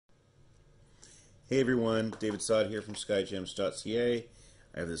Hey everyone, David Sod here from Skyjems.ca.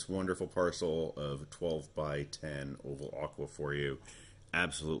 I have this wonderful parcel of 12 by 10 oval aqua for you.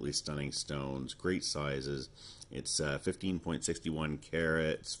 Absolutely stunning stones, great sizes. It's 15.61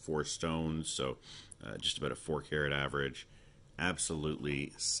 carats, 4 stones, so just about a 4 carat average.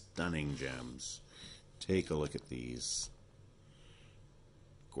 Absolutely stunning gems. Take a look at these.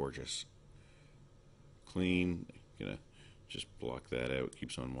 Gorgeous. Clean. Gonna just block that out.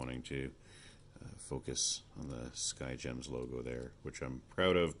 Keeps on wanting to focus on the Skyjems logo there, which I'm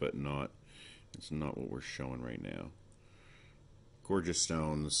proud of, but it's not what we're showing right now. Gorgeous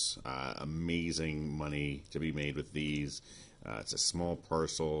stones, amazing money to be made with these. It's a small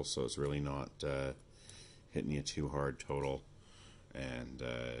parcel, so it's really not hitting you too hard total. And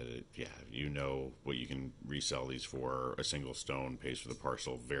yeah, you know what you can resell these for. A single stone pays for the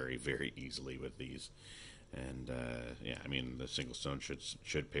parcel very, very easily with these. And yeah, I mean, the single stone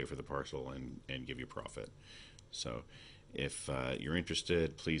should pay for the parcel and give you profit. So if you're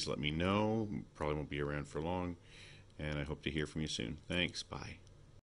interested, please let me know. Probably won't be around for long, and I hope to hear from you soon. Thanks. Bye.